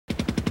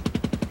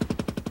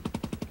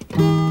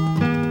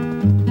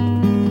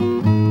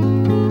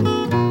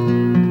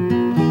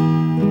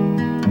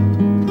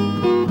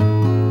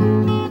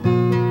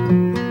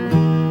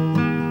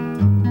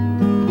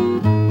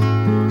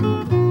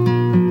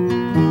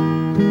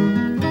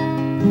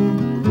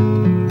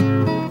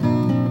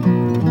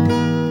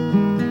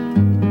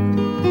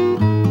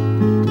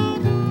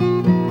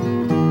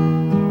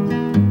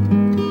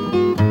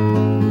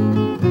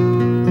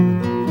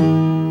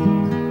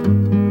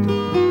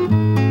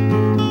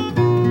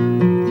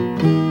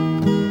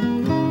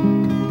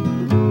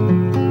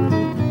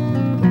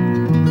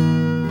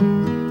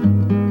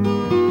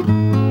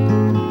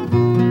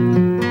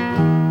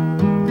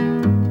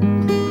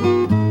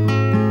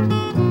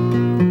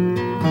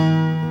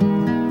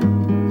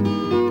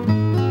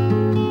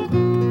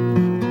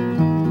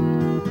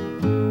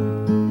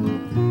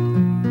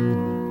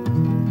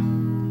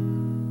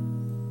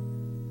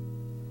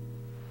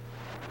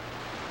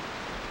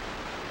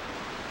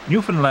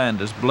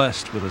Newfoundland is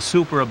blessed with a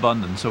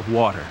superabundance of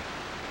water.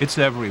 It's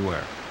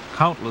everywhere.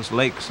 Countless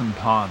lakes and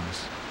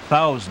ponds,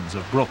 thousands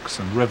of brooks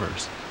and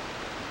rivers.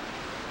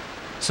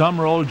 Some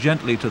roll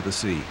gently to the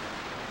sea.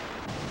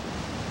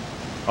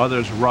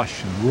 Others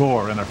rush and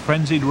roar in a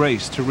frenzied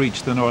race to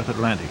reach the North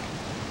Atlantic.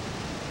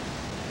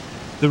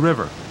 The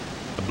river,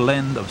 a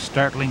blend of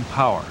startling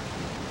power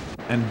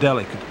and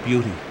delicate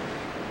beauty.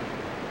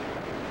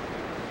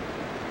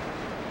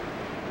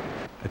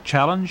 A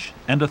challenge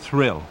and a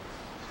thrill.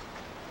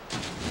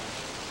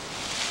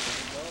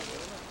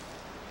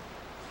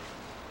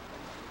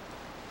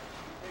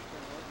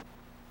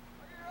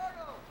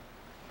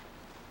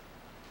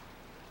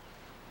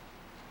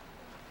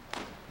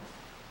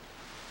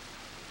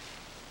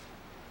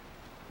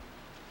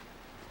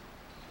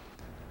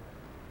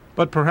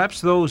 But perhaps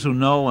those who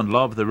know and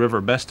love the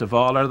river best of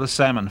all are the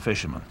salmon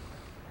fishermen.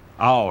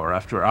 Hour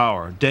after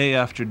hour, day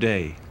after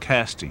day,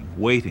 casting,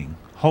 waiting,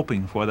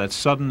 hoping for that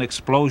sudden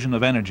explosion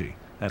of energy,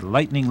 that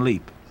lightning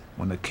leap,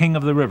 when the king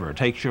of the river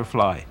takes your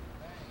fly.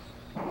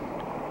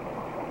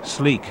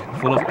 Sleek,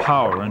 full of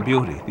power and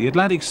beauty, the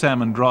Atlantic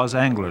salmon draws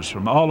anglers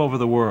from all over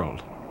the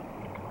world.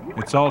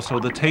 It's also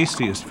the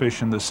tastiest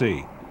fish in the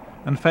sea,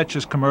 and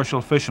fetches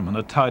commercial fishermen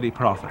a tidy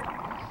profit.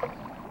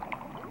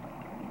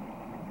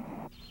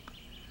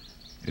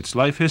 Its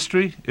life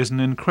history is an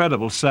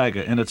incredible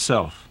saga in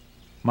itself,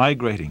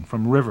 migrating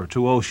from river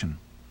to ocean,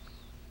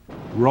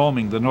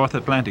 roaming the North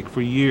Atlantic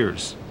for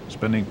years,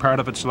 spending part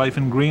of its life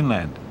in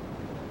Greenland,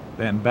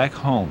 then back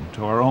home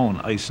to our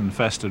own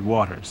ice-infested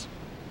waters.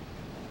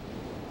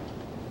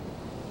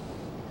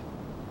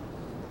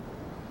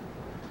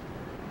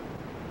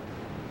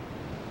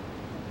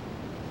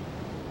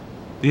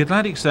 The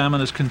Atlantic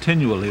salmon is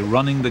continually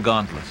running the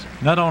gauntlet,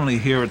 not only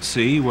here at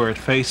sea where it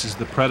faces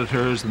the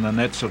predators and the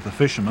nets of the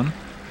fishermen,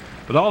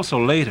 but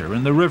also later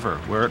in the river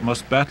where it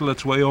must battle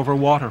its way over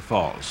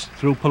waterfalls,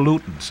 through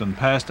pollutants and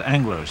past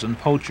anglers and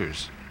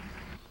poachers.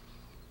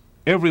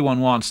 Everyone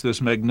wants this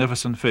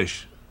magnificent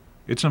fish.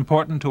 It's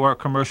important to our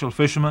commercial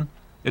fishermen.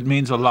 It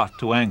means a lot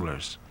to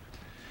anglers.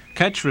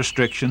 Catch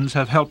restrictions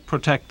have helped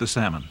protect the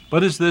salmon,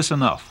 but is this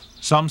enough?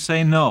 Some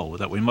say no,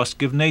 that we must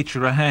give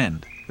nature a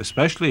hand,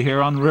 especially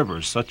here on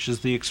rivers such as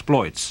the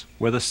Exploits,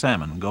 where the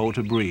salmon go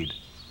to breed.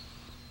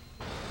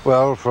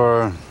 Well,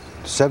 for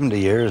 70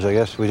 years, I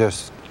guess, we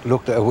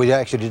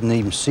actually didn't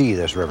even see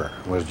this river.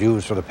 It was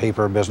used for the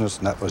paper business,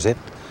 and that was it.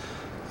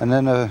 And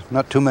then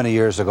not too many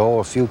years ago,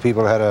 a few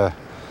people had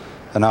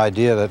an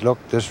idea that, look,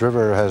 this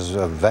river has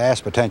a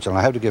vast potential, and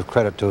I have to give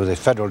credit to the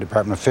Federal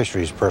Department of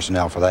Fisheries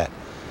personnel for that.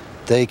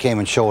 They came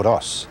and showed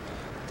us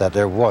that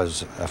there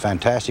was a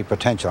fantastic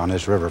potential on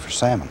this river for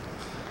salmon.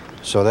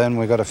 So then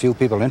we got a few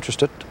people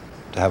interested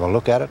to have a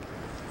look at it,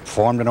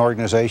 formed an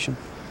organization,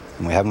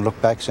 and we haven't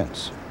looked back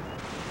since.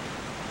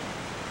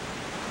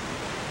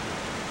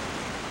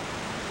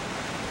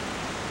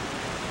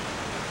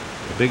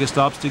 The biggest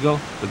obstacle,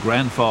 the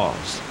Grand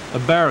Falls, a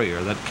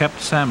barrier that kept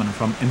salmon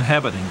from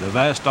inhabiting the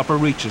vast upper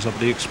reaches of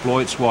the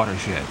Exploits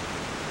watershed.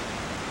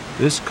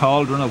 This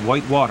cauldron of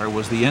white water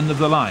was the end of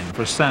the line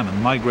for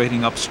salmon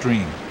migrating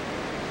upstream.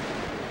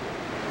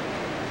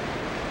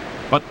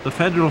 But the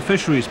federal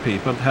fisheries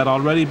people had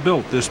already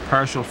built this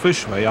partial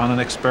fishway on an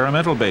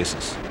experimental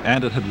basis,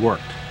 and it had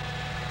worked.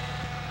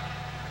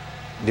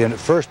 The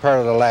first part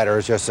of the ladder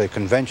is just a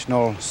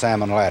conventional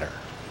salmon ladder.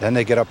 Then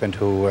they get up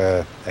into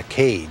a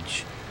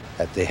cage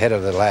at the head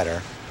of the ladder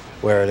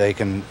where they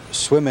can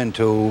swim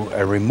into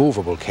a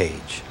removable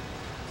cage.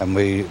 And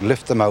we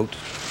lift them out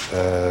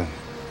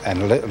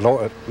and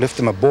lift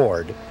them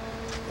aboard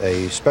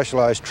a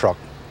specialized truck,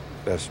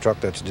 a truck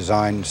that's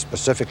designed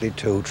specifically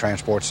to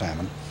transport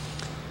salmon.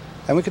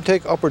 And we can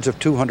take upwards of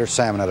 200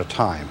 salmon at a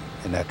time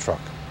in that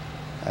truck.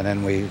 And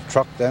then we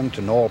truck them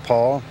to Noel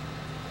Paul.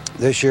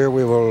 This year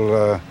we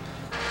will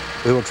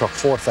truck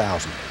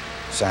 4,000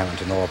 salmon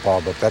to Noel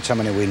Paul, but that's how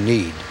many we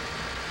need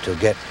to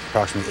get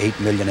approximately 8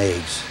 million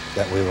eggs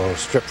that we will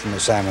strip from the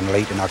salmon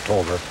late in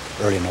October,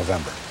 early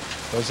November.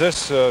 Does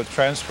this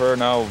transfer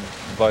now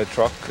by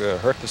truck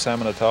hurt the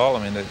salmon at all?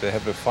 I mean, they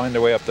have to find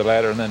their way up the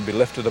ladder and then be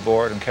lifted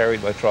aboard and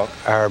carried by truck?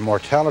 Our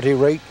mortality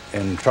rate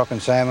in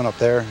trucking salmon up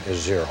there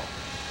is 0.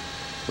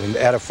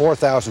 Out of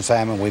 4,000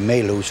 salmon, we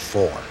may lose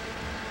 4.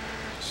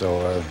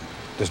 So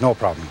there's no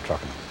problem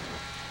trucking them.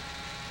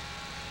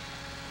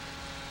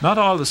 Not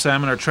all the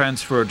salmon are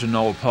transferred to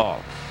Noel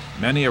Paul.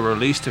 Many are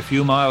released a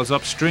few miles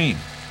upstream.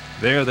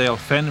 There they'll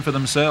fend for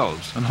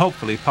themselves and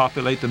hopefully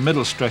populate the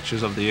middle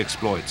stretches of the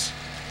exploits.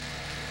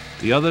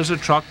 The others are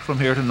trucked from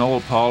here to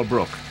Noel Paul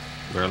Brook,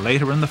 where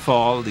later in the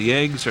fall the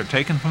eggs are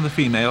taken from the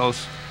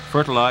females,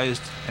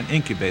 fertilized and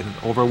incubated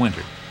over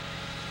winter.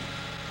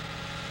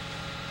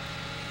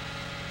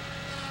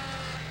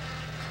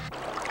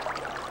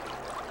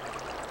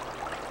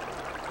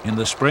 In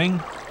the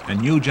spring, a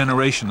new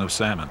generation of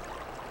salmon.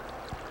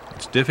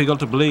 It's difficult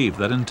to believe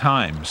that in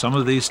time some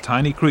of these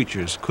tiny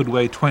creatures could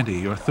weigh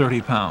 20 or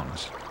 30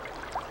 pounds.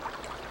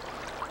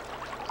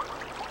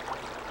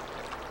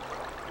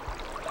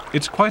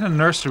 It's quite a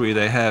nursery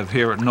they have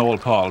here at Noel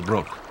Paul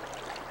Brook.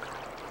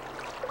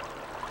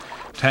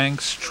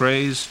 Tanks,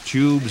 trays,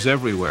 tubes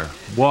everywhere,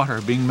 water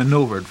being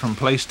maneuvered from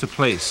place to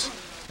place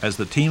as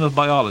the team of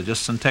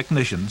biologists and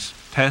technicians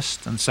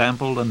test and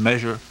sample and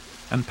measure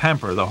and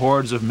pamper the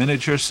hordes of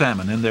miniature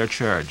salmon in their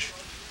charge.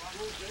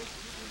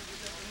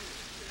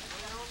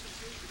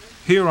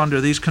 Here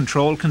under these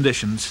controlled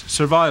conditions,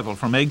 survival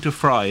from egg to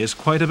fry is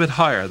quite a bit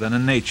higher than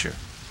in nature.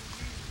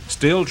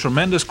 Still,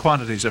 tremendous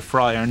quantities of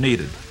fry are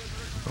needed.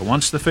 But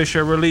once the fish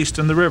are released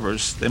in the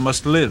rivers, they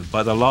must live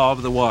by the law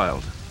of the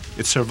wild.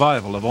 It's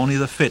survival of only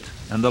the fit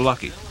and the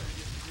lucky.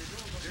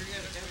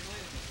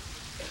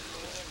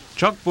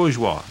 Chuck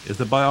Bourgeois is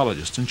the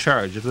biologist in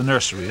charge of the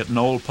nursery at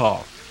Noel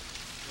Paul.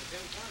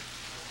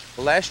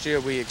 Last year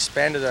we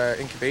expanded our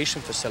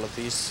incubation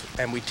facilities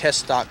and we test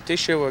stocked.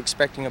 This year we're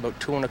expecting about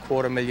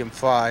 2.25 million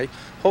fry.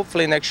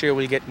 Hopefully next year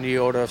we'll get in the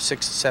order of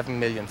 6 to 7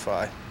 million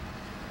fry.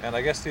 And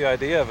I guess the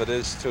idea of it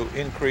is to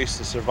increase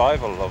the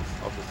survival of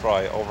the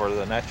fry over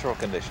the natural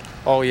condition.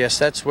 Oh yes,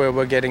 that's where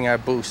we're getting our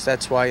boost.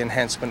 That's why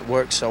enhancement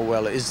works so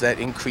well, is that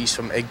increase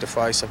from egg to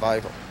fry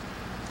survival.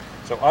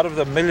 So out of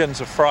the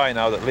millions of fry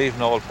now that leave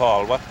Noel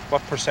Paul,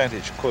 what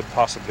percentage could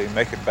possibly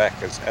make it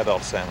back as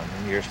adult salmon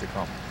in years to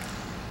come?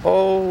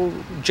 Oh,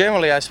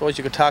 generally I suppose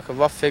you could talk a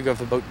rough figure of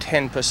about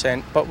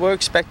 10%, but we're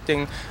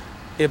expecting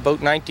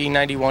about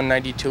 1991,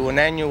 92, an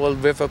annual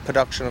river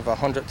production of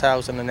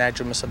 100,000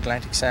 anadromous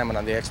Atlantic salmon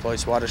on the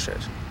exploits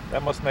watershed.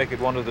 That must make it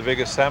one of the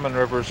biggest salmon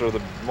rivers or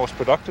the most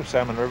productive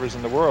salmon rivers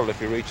in the world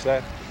if you reach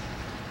that.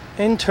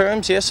 In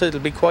terms, yes, it'll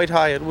be quite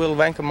high. It will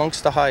rank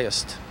amongst the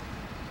highest.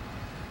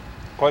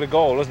 Quite a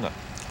goal, isn't it?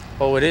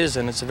 Oh, it is,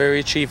 and it's a very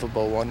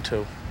achievable one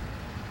too.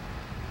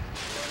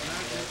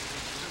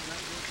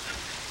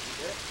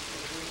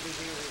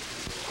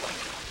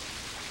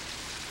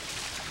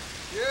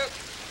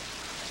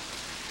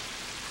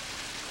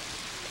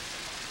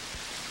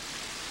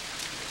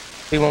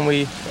 When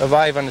we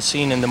arrive on the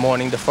scene in the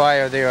morning, the fry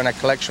are there in our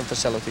collection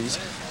facilities,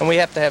 and we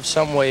have to have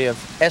some way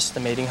of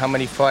estimating how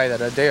many fry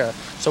that are there.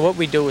 So what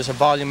we do is a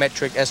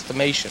volumetric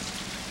estimation.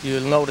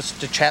 You'll notice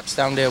the chaps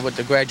down there with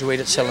the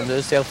graduated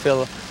cylinders, they'll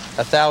fill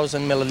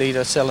 1,000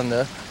 milliliter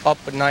cylinder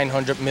up with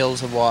 900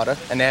 mils of water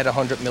and add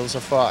 100 mils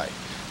of fry.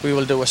 We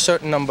will do a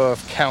certain number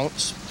of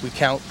counts. We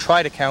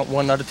try to count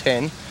 1 out of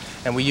 10,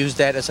 and we use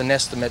that as an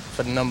estimate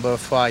for the number of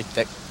fry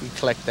that we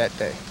collect that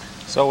day.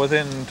 So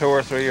within 2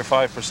 or 3 or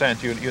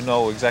 5%, you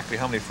know exactly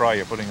how many fry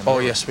you're putting in the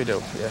river? Yes, we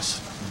do, yes.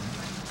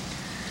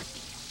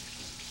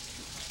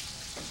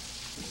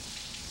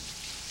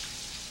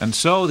 And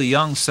so the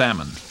young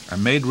salmon are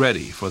made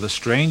ready for the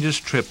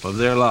strangest trip of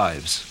their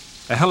lives,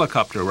 a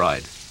helicopter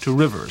ride to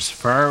rivers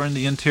far in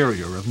the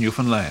interior of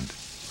Newfoundland.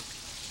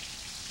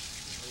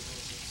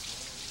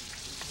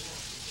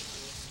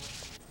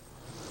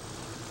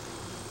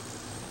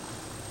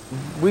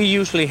 We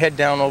usually head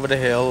down over the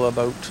hill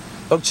about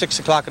 6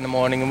 o'clock in the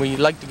morning, and we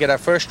like to get our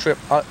first trip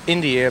in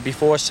the air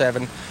before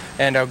 7,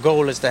 and our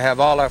goal is to have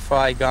all our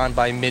fry gone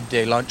by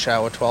midday, lunch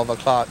hour, 12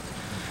 o'clock,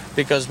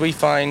 because we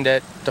find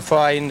that the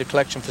fry in the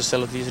collection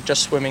facilities are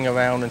just swimming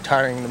around and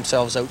tiring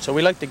themselves out. So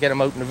we like to get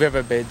them out in the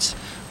river beds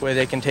where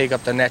they can take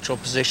up their natural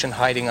position,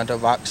 hiding under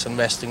rocks and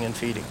resting and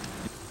feeding.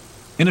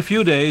 In a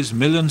few days,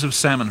 millions of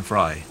salmon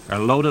fry are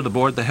loaded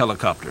aboard the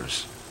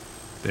helicopters.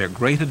 Their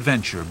great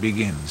adventure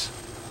begins.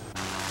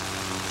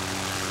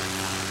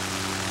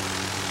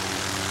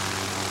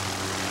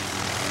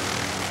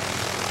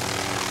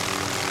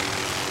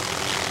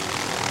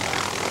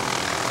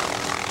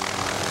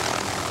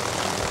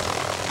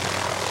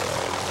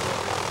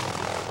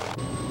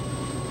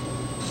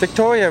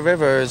 Victoria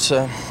River is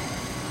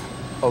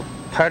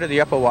part of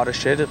the upper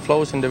watershed. It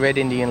flows into Red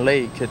Indian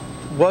Lake. It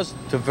was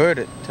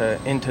diverted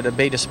into the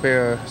Bay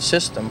d'Espoir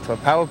system for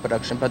power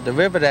production, but the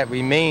river that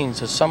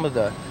remains is some of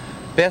the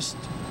best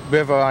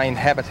riverine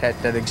habitat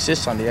that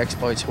exists on the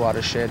exploits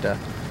watershed.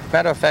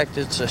 Matter of fact,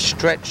 it's a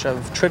stretch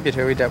of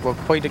tributary that we're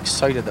quite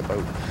excited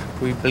about.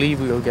 We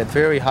believe we will get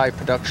very high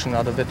production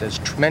out of it. There's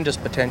tremendous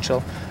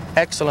potential,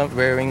 excellent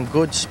rearing,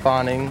 good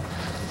spawning,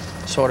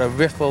 sort of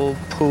riffle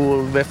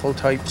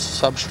type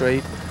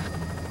substrate.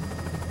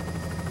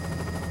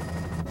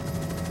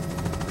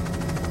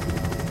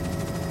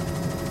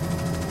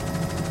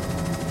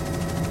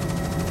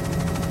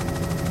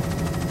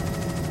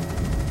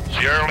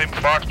 Sierra Lima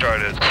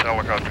Foxtrot is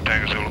helicopter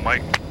Tango Zulu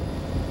Mike.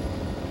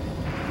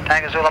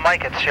 Tango Zulu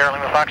Mike, it's Sierra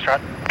Lima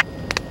Foxtrot.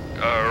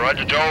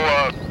 Roger Joe,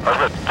 I've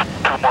got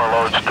 2 more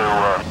loads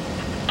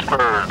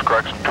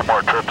two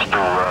more trips to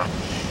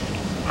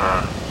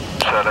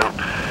set out,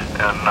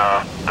 and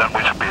then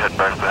we should be heading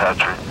back to the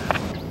hatchery.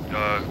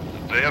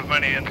 Do they have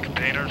many in the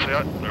containers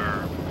yet,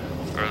 or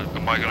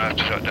am I going to have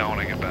to shut down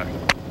when I get back?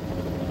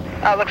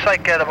 Looks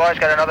like the boys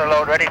got another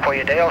load ready for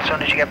you, Dale. As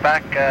soon as you get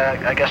back,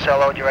 I guess they'll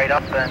load you right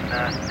up,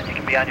 and you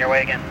can be on your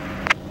way again.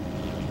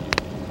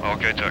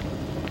 Okay, Chuck.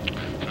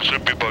 So it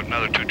should be about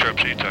another 2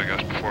 trips each, I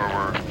guess, before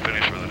we're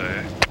finished for the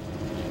day.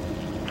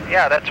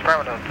 Yeah, that's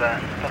affirmative.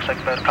 Looks like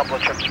about a couple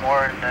of trips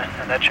more, and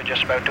that should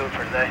just about do it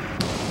for today.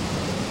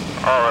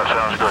 Oh, that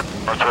sounds good.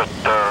 That's it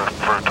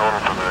for a total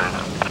for the day.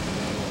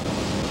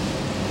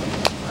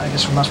 I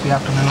guess we must be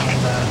after moving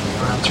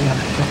around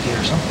 350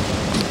 or so.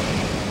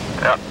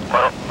 Yeah,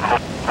 well,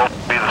 hope to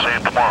be the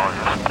same tomorrow, I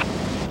guess.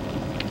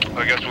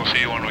 I guess we'll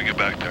see you when we get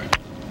back there.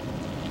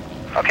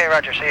 Okay,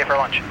 Roger. See you for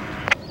lunch.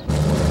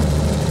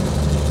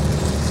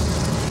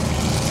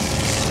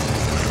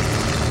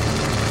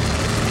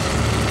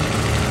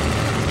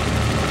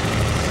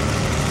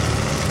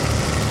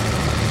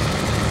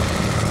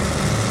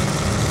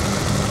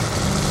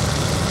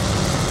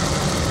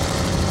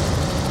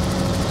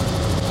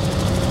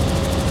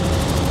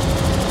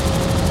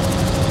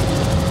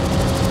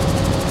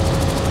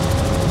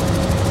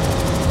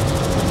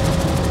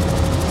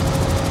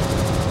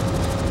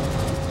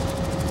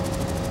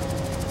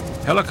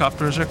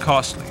 Helicopters are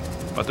costly,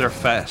 but they're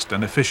fast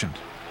and efficient,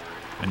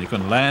 and you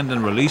can land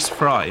and release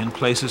fry in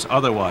places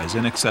otherwise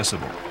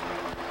inaccessible.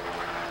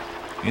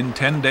 In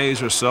 10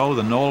 days or so,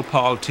 the Noel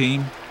Paul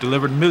team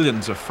delivered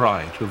millions of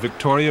fry to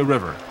Victoria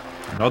River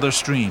and other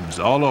streams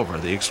all over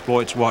the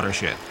exploit's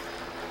watershed.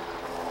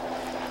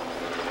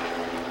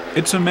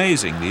 It's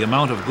amazing the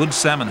amount of good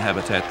salmon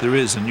habitat there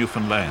is in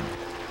Newfoundland.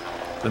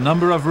 The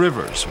number of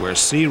rivers where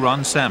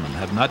sea-run salmon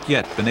have not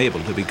yet been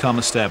able to become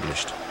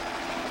established.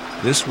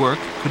 This work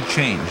could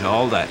change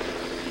all that.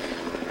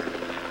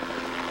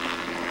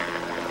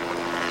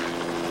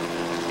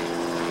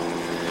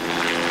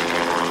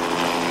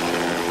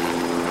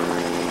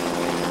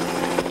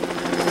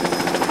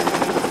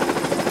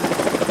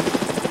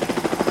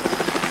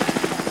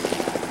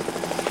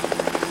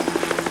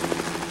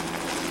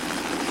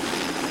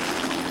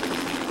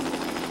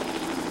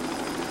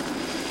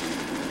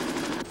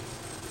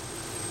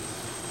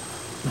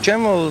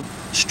 General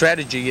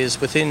strategy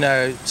is within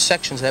our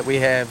sections that we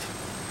have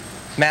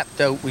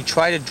mapped out, we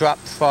try to drop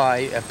fry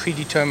a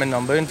predetermined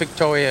number. In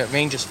Victoria, it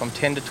ranges from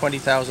 10 to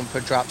 20,000 per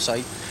drop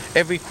site,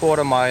 every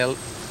quarter mile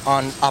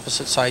on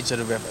opposite sides of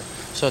the river.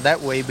 So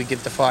that way we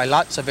give the fry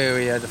lots of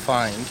area to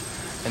find,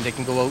 and they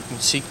can go out and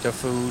seek their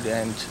food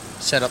and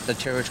set up the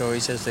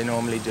territories as they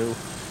normally do,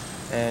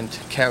 and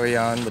carry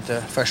on with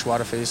the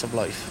freshwater phase of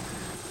life.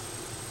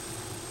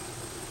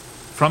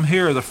 From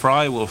here, the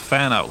fry will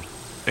fan out,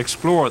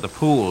 explore the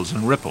pools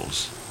and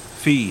ripples,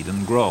 feed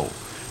and grow,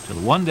 till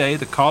one day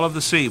the call of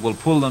the sea will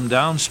pull them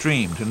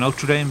downstream to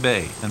Notre Dame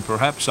Bay and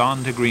perhaps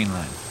on to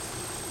Greenland.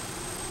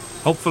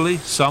 Hopefully,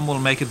 some will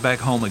make it back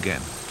home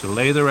again to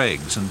lay their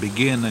eggs and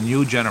begin a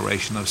new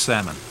generation of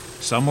salmon,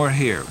 somewhere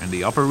here in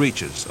the upper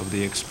reaches of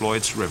the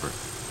Exploits River.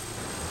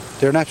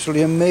 They're an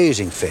absolutely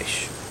amazing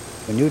fish.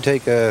 When you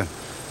take a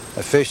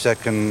fish that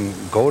can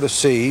go to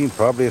sea,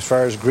 probably as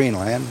far as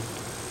Greenland,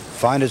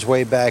 find its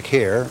way back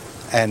here,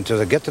 and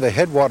to get to the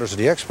headwaters of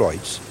the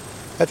exploits,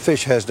 that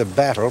fish has to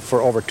battle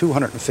for over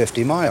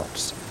 250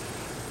 miles.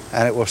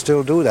 And it will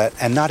still do that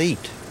and not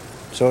eat.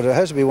 So it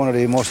has to be one of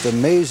the most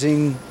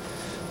amazing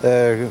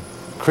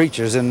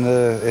creatures in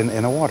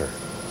the water.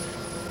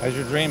 Has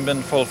your dream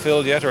been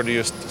fulfilled yet, or do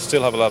you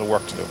still have a lot of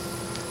work to do?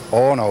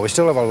 Oh no, we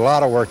still have a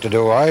lot of work to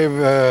do.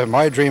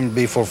 My dream will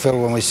be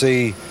fulfilled when we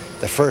see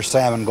the first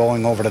salmon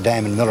going over the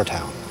dam in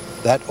Millertown.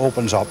 That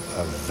opens up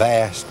a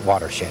vast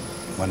watershed.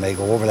 When they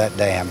go over that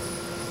dam,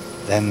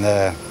 then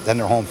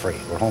they're home free.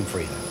 We're home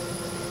free then.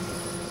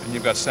 And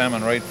you've got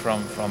salmon right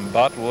from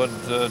Botwood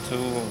to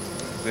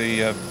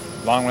the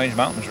long-range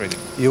mountains, really.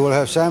 You will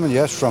have salmon,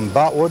 yes, from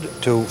Botwood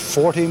to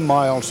 40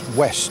 miles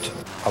west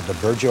of the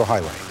Burgeo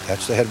Highway.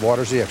 That's the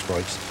headwaters of the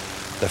exploits.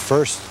 The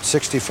first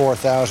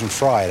 64,000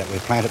 fry that we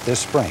planted this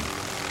spring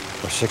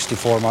were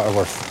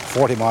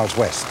 40 miles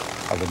west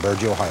of the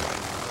Burgeo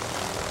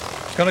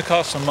Highway. It's going to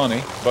cost some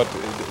money, but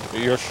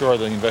you're sure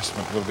the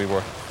investment will be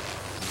worth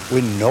it?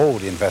 We know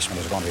the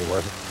investment is going to be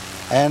worth it.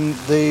 And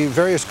the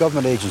various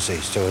government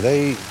agencies, too,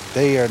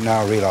 they are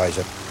now realize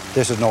that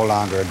this is no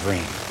longer a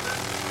dream.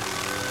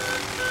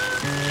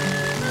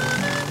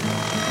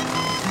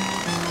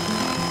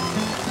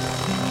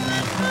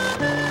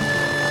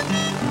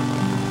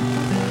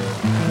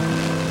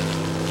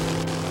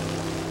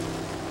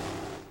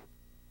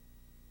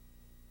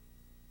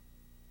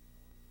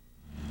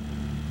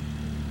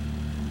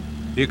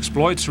 The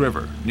Exploits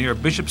River, near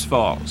Bishop's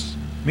Falls.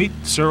 Meet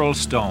Cyril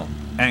Stone,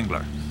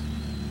 angler.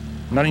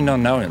 Nothing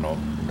done now, you know.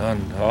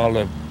 Done all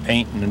the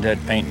painting and that,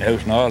 painting the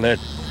house and all that.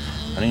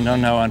 Nothing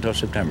done now until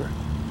September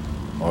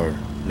or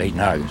late in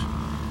August.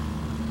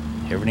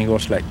 Everything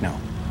goes slack now.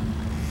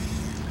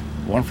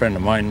 One friend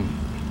of mine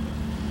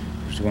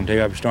was going to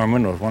take off his storm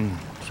windows one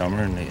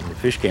summer, and the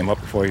fish came up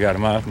before he got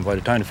them off, and by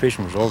the time the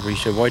fishing was over, he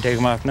said, "Why take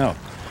them off now?"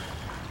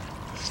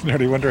 It's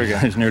nearly winter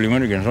again. It's nearly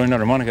winter again. There's only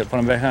another month I got to put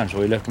them back on,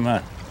 so he left them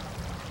on.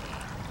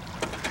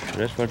 So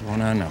that's what's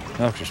going on now.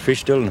 No, there's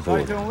fish still in the pool.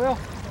 How you doing, Will?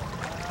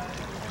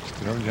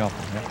 Still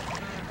jumping, yeah.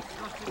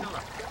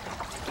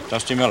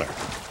 Dusty Miller.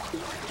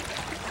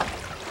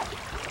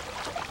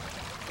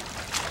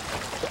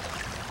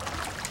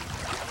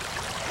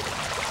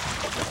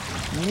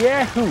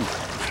 Yahoo!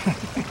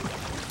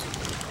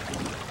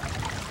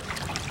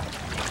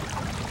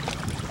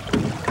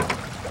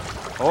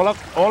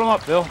 Hold them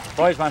up, Bill.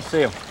 Boys want to see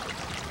them.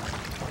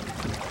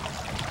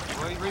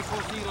 Right full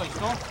of sea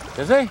lice, no?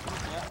 Does he? Yeah.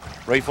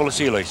 Right full of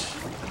sea lice.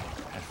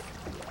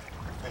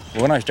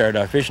 When I started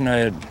out fishing, I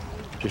had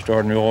just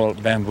ordinary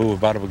old bamboo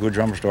about of a good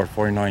drummer store,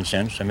 49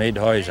 cents. I made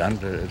the highs on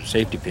the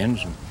safety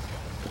pins and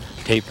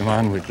taped them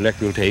on with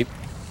electrical tape.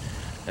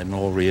 Had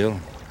no reel.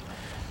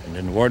 And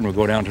then the warden would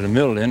go down to the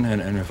mill then,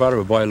 and my father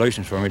would buy a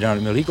license for me down at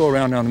the mill. He'd go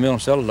around down the mill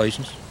and sell a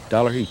license,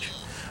 $1 each.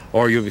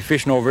 Or you'd be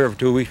fishing over here for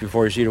 2 weeks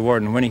before you see the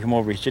warden. And when he come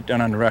over, he'd sit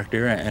down on the rock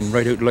there and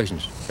write out the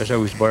license. That's how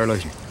we used to buy our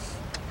license.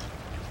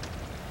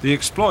 The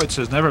Exploits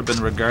has never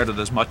been regarded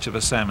as much of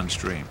a salmon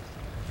stream.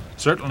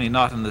 Certainly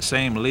not in the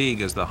same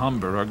league as the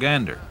Humber or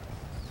Gander.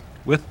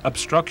 With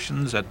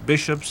obstructions at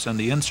Bishop's and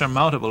the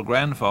insurmountable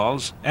Grand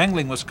Falls,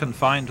 angling was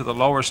confined to the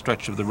lower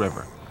stretch of the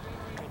river.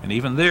 And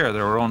even there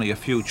were only a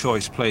few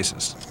choice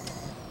places.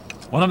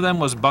 One of them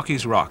was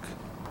Bucky's Rock,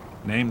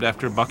 named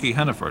after Bucky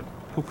Henneford,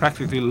 who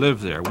practically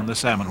lived there when the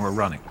salmon were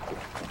running.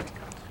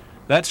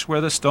 That's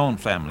where the Stone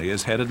family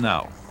is headed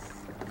now.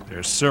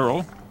 There's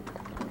Cyril,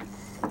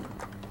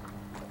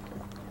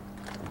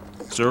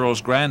 Cyril's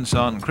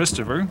grandson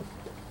Christopher,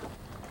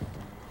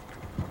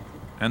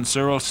 and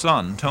Cyril's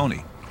son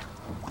Tony.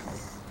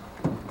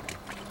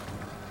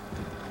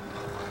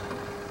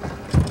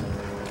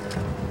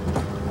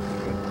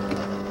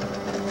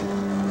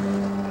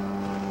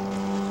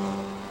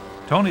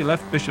 Tony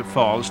left Bishop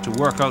Falls to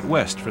work out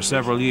west for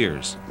several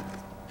years.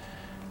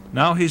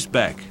 Now he's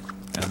back,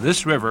 and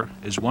this river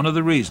is one of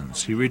the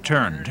reasons he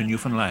returned to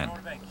Newfoundland.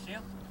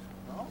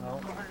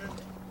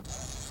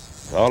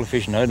 All the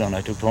fishing I'd done, I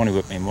took Tony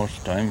with me most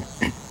of the time.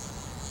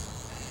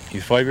 He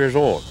was 5 years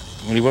old.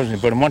 Well, he wasn't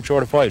but a month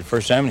short of 5, the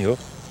first salmon he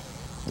hooked.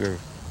 We were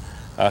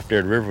out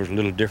there, the river was a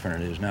little different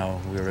than it is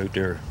now. We were out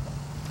there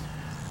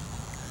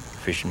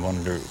fishing one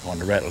of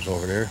the rattles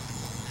over there.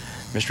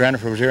 Mr.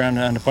 Hannaford was here on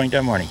the point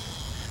that morning.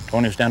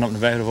 Tony was standing up in the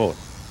back of the boat,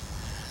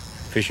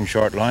 fishing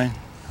short line.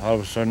 All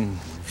of a sudden,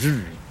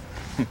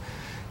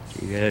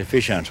 he had a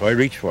fish on, so I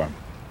reached for him.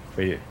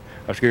 I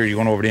was scared he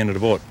was going over the end of the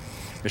boat.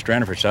 Mr.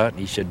 Hannaford saw it, and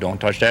he said, "Don't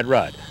touch that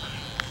rod."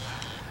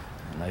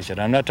 And I said,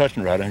 "I'm not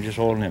touching the rod, I'm just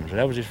holding him." So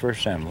that was his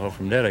first salmon. Well,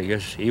 from that, I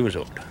guess he was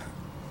hooked.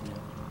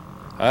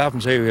 I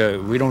often say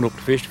we don't hook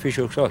the fish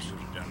hooks us.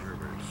 Down the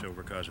river,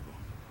 silver cosable.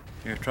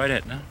 Here, try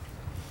that now.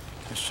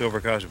 It's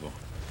silver cosable.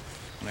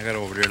 When I got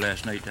over there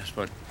last night, that's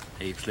what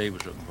Abe Slade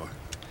was looking for.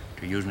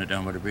 They're using it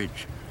down by the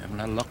bridge. Having a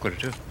lot of luck with it,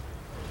 too.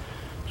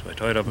 So I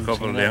tied up a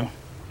couple of them.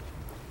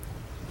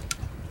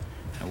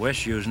 And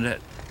Wes using that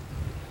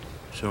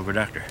silver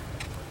doctor.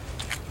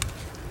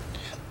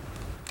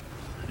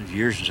 It's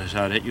years since I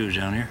saw that used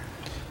down here.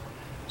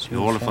 The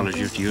older fellas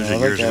used to use it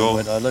years ago.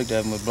 I'd like to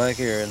have them with black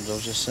hair, and I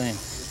was just saying.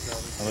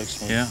 I like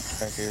some Yeah,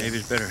 dark hair. maybe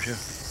it's better, too.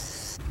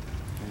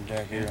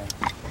 Dark hair.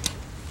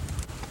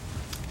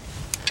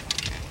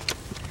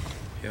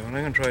 Yeah, well, I'm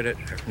going to try that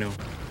this afternoon.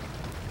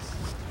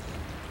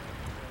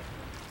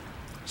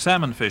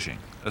 Salmon fishing,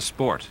 a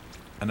sport,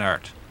 an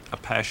art, a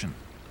passion,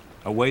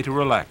 a way to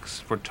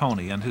relax for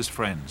Tony and his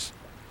friends.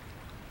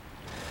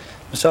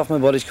 Myself and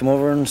my buddies come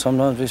over, and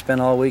sometimes we spend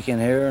all weekend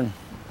here, and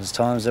there's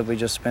times that we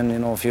just spend,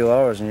 a few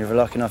hours, and you're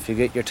lucky enough you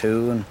get your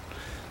 2, and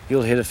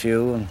you'll hit a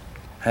few and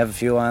have a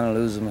few on and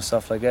lose them and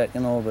stuff like that,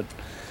 but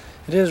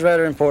it is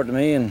rather important to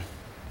me, and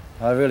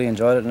I really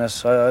enjoyed it, and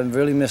I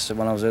really missed it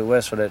when I was out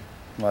west for that.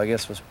 Well, I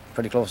guess it was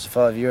pretty close to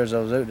 5 years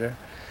I was out there.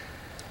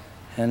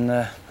 And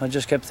I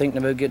just kept thinking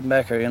about getting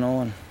back here,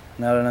 and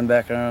now that I'm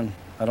back around,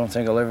 I don't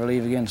think I'll ever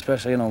leave again,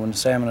 especially, when the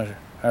salmon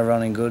are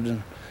running good.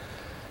 And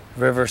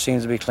the river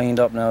seems to be cleaned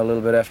up now a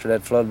little bit after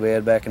that flood we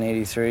had back in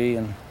 '83,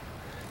 and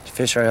the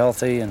fish are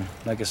healthy, and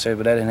like I said,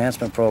 with that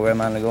enhancement program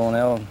on the go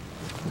now,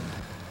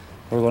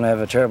 we're going to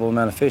have a terrible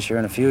amount of fish here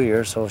in a few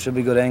years, so it should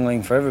be good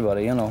angling for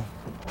everybody,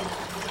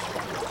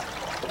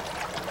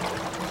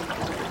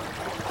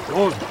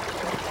 Rose,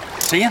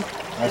 see him?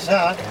 I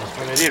saw it. That's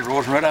what I did,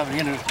 Rosen right out of the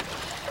end of it.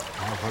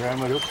 I'll put it on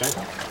my hook,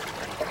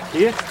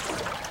 see it?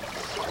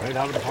 Right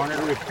out of the corner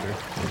of the wrist there.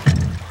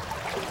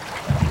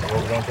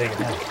 Don't take it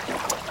now.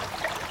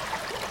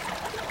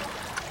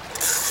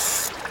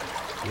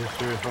 Yes,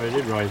 sir, that's what I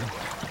did, Rising.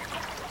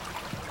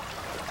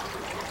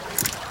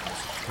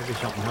 Maybe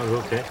something out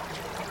hooked there.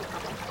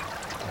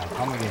 Now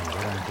come again,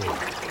 right on the table.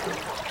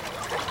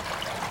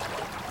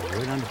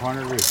 Right on the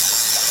corner of the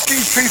reef.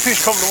 These 3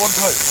 fish come to one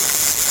time.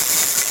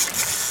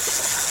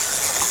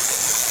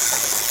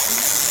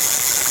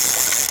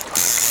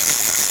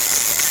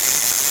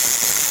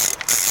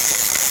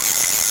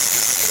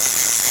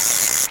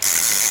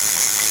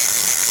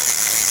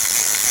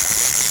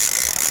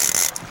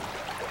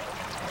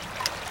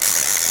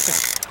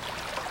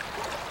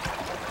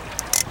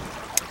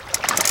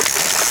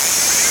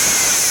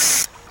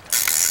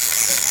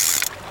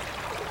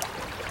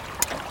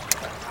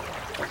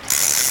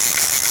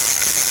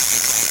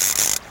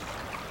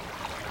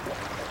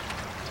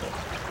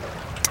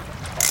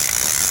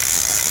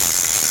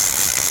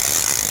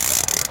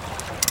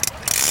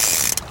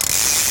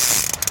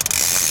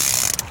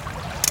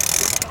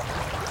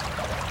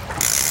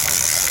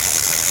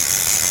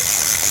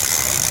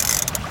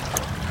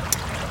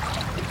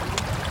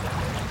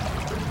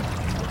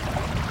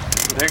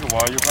 Take a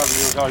while, you probably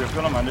use all your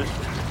film on this.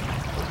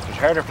 It's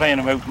harder playing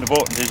them out in the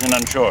boat than it is in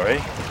on shore, eh?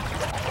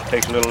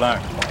 Takes a little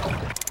longer.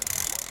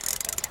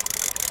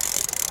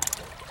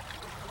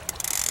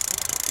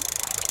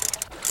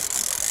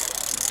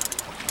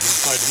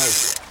 Inside the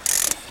mouth.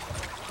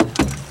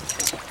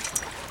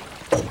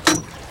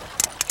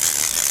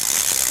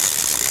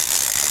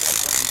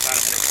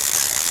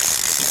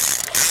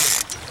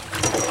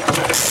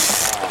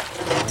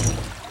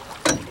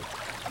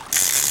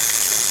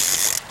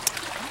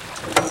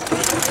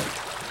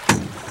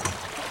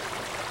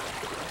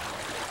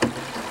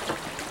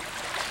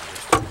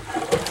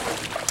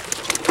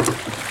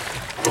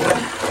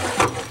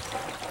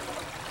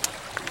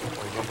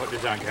 Put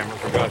this on camera,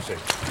 for God's sake.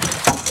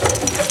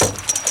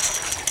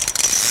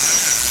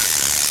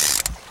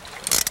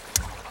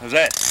 How's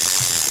that?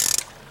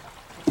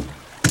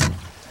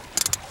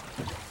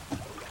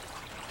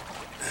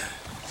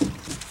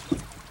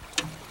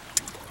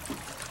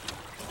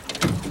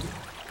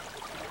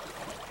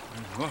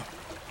 Well,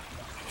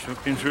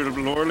 sucked in through the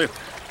lower lip.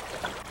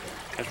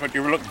 That's what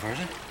you were looking for, is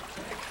it?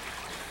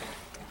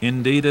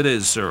 Indeed it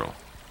is, Cyril.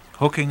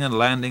 Hooking and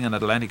landing an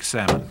Atlantic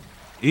salmon,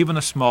 even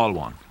a small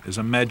one, is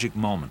a magic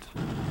moment.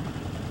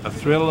 A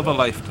thrill of a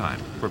lifetime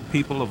for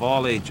people of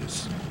all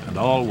ages and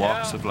all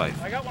walks of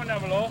life. I got one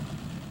down below.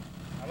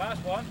 My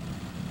last one.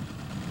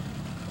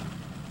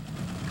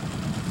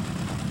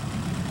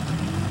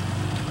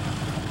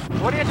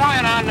 What are you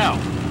tying on now?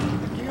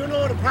 Do you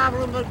know the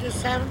problem about this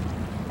salmon?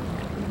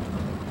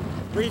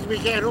 The reason we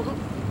can't hook them?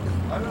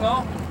 I don't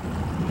know.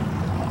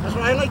 That's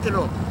what I like to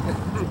know.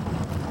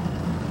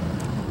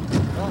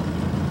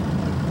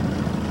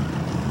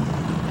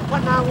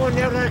 Putting on one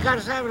there that I got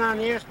a salmon on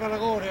here, spell I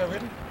go there with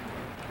him.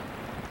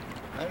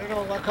 I don't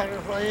know what kind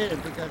of fly in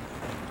it because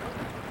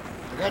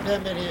I got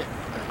that many.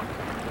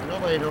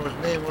 Nobody knows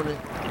his name when they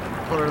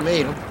put it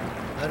made him.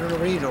 I don't know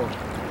what he knows.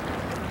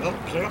 Oh,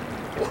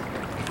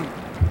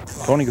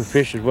 sir. Tony could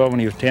fish as well when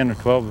he was 10 or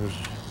 12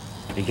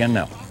 as he can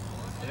now.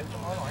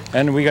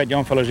 And we got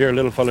young fellas here,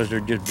 little fellas that are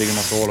just big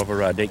enough to hold up a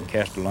rod. They can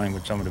cast a line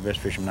with some of the best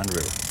fishermen on the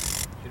river.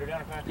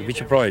 You'd be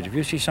surprised. If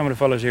you see some of the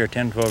fellas here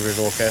 10, 12 years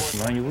old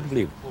casting a line, you wouldn't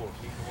believe it.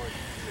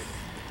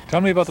 Tell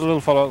me about the little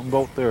fellow out in the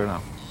boat there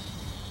now.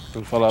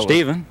 Little fellow.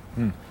 Stephen?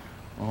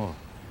 Oh,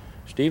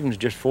 Stephen's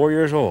just 4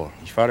 years old.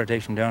 His father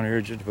takes him down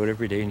here just about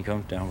every day and he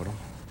comes down with him.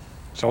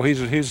 So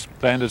he's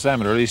playing the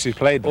salmon, or at least he's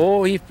played them.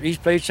 Oh, he's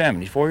played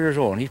salmon. He's 4 years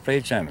old and he's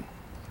played salmon.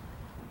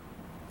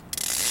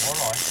 More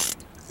line.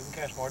 You can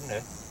cast more than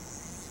that.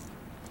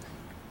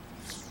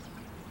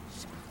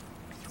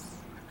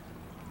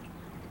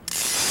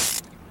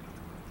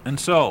 And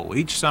so,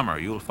 each summer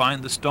you'll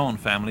find the Stone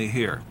family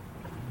here.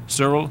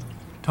 Cyril,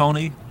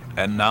 Tony,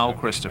 and now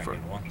Christopher.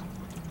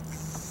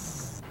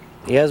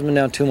 He hasn't been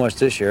down too much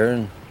this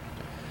year,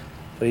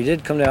 but he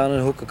did come down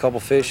and hook a couple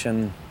fish,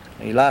 and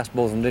he lost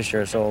both of them this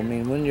year. So, I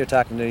mean, when you're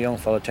talking to a young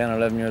fella, 10 or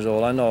 11 years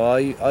old, I know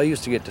I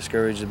used to get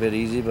discouraged a bit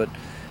easy, but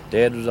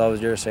Dad was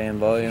always there saying,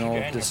 boy, you know,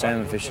 this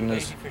salmon fishing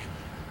is,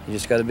 you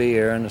just got to be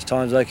here. And there's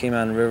times I came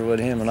on the river with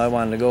him and I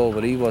wanted to go,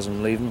 but he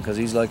wasn't leaving because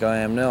he's like I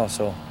am now.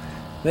 So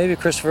maybe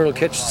Christopher will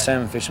catch the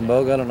salmon fishing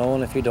bug, I don't know,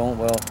 and if he don't,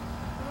 well,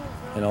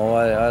 you know,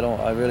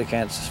 I really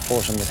can't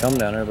force him to come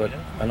down here, but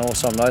I know it's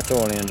something I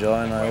thoroughly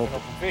enjoy, and I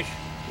hope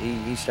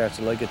he starts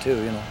to like it too,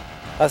 you know.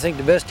 I think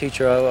the best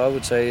teacher I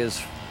would say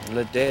is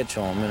let Dad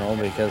show him, you know,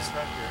 because,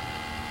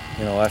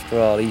 you know, after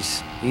all,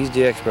 he's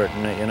the expert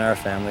in our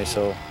family,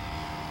 so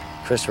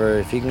Christopher,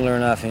 if he can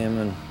learn off him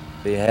and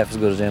be half as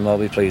good as him, I'll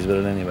be pleased with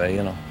it anyway,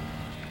 you know.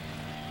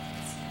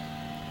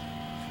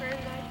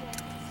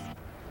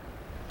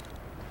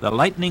 The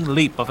lightning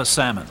leap of a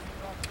salmon.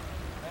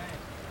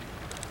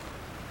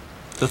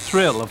 The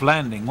thrill of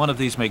landing one of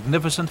these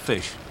magnificent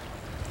fish.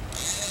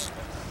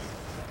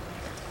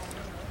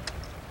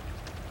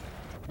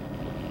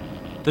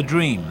 The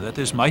dream that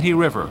this mighty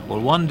river will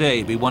one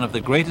day be one of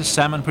the greatest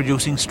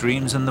salmon-producing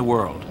streams in the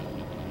world.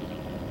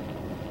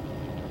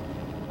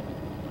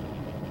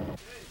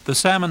 The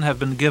salmon have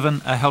been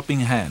given a helping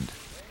hand,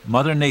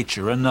 Mother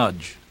Nature a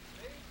nudge.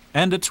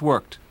 And it's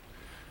worked.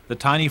 The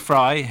tiny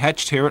fry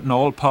hatched here at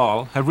Noel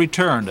Paul have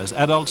returned as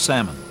adult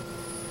salmon.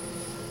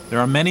 There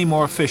are many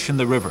more fish in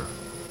the river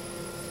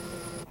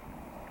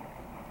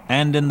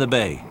and in the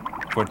bay.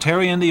 For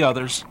Terry and the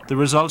others, the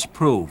results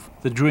prove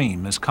the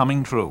dream is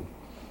coming true.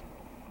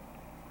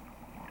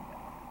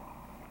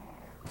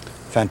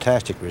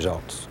 Fantastic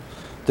results.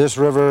 This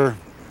river,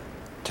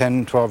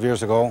 10, 12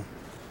 years ago,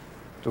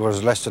 there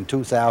was less than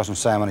 2,000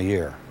 salmon a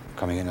year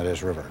coming into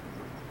this river.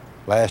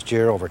 Last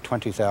year, over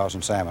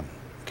 20,000 salmon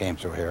came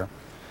through here.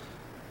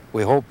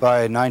 We hope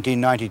by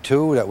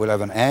 1992 that we'll have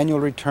an annual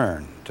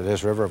return to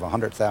this river of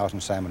 100,000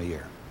 salmon a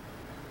year.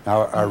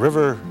 Now, our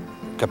river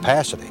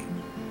capacity,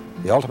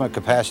 the ultimate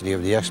capacity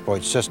of the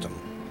exploit system,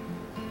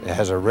 it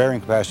has a rearing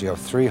capacity of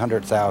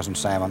 300,000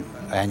 salmon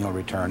annual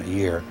return a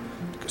year,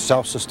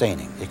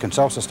 self-sustaining. It can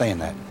self-sustain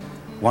that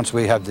once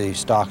we have the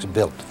stocks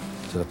built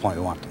to the point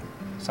we want them.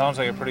 Sounds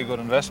like a pretty good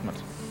investment.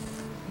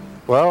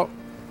 Well,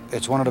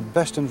 it's one of the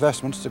best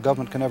investments the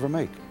government can ever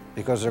make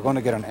because they're going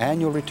to get an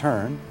annual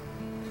return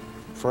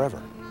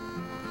forever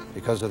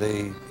because of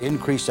the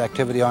increased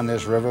activity on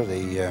this river,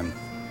 the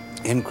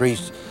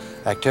increased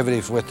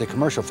activity with the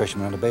commercial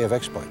fishermen in the Bay of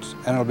Exploits.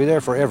 And it'll be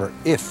there forever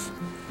if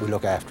we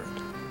look after it.